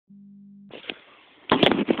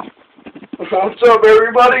What's up,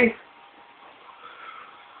 everybody?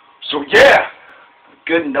 So yeah,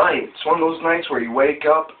 good night. It's one of those nights where you wake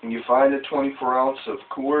up and you find a 24 ounce of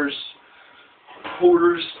Coors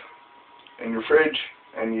Porters in your fridge,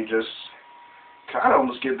 and you just kind of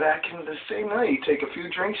almost get back into the same night. You take a few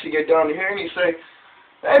drinks, you get down here, and you say,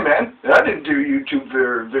 "Hey man, I didn't do YouTube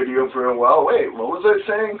video for a while. Wait, what was I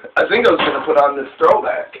saying? I think I was going to put on this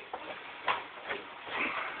throwback."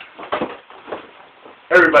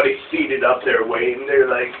 Everybody's seated up there waiting. They're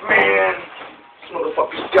like, "Man, this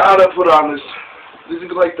motherfucker's gotta put on this. This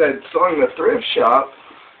is like that song in the thrift shop.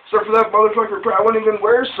 Except for that motherfucker probably wouldn't even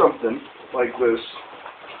wear something like this.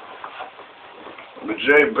 But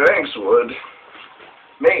Jay Banks would.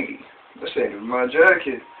 Maybe. This ain't even my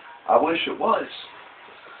jacket. I wish it was.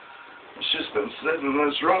 It's just been sitting in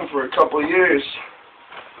this room for a couple of years.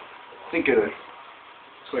 I think it's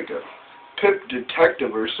like a pip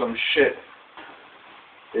detective or some shit.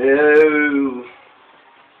 Ew.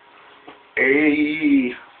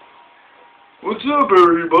 Hey. What's up,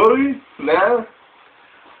 everybody? Nah?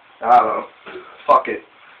 I don't know. Fuck it.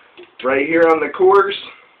 Right here on the Coors.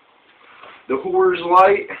 The Coors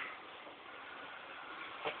Light.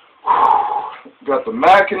 Got the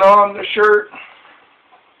Mackin on the shirt.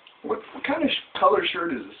 What kind of color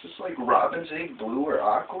shirt is this? Is this like Robin's Egg Blue or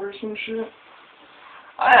Aqua or some shit?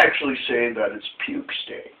 I actually say that it's puke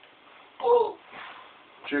stain. Oh.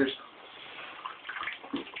 Cheers.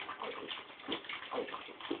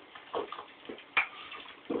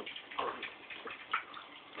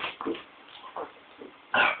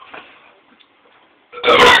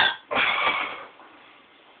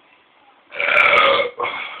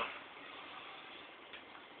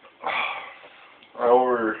 I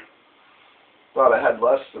thought I had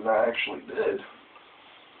less than I actually did.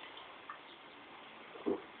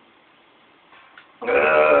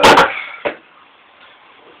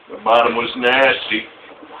 The bottom was nasty,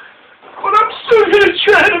 but I'm still gonna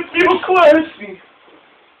try to feel classy.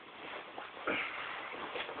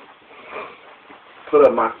 Put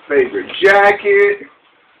up my favorite jacket.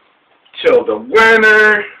 Till the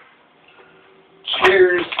winter.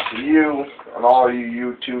 Cheers to you and all you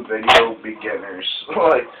YouTube video beginners.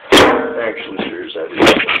 Like, actually, cheers, that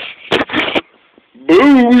is.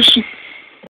 Booze!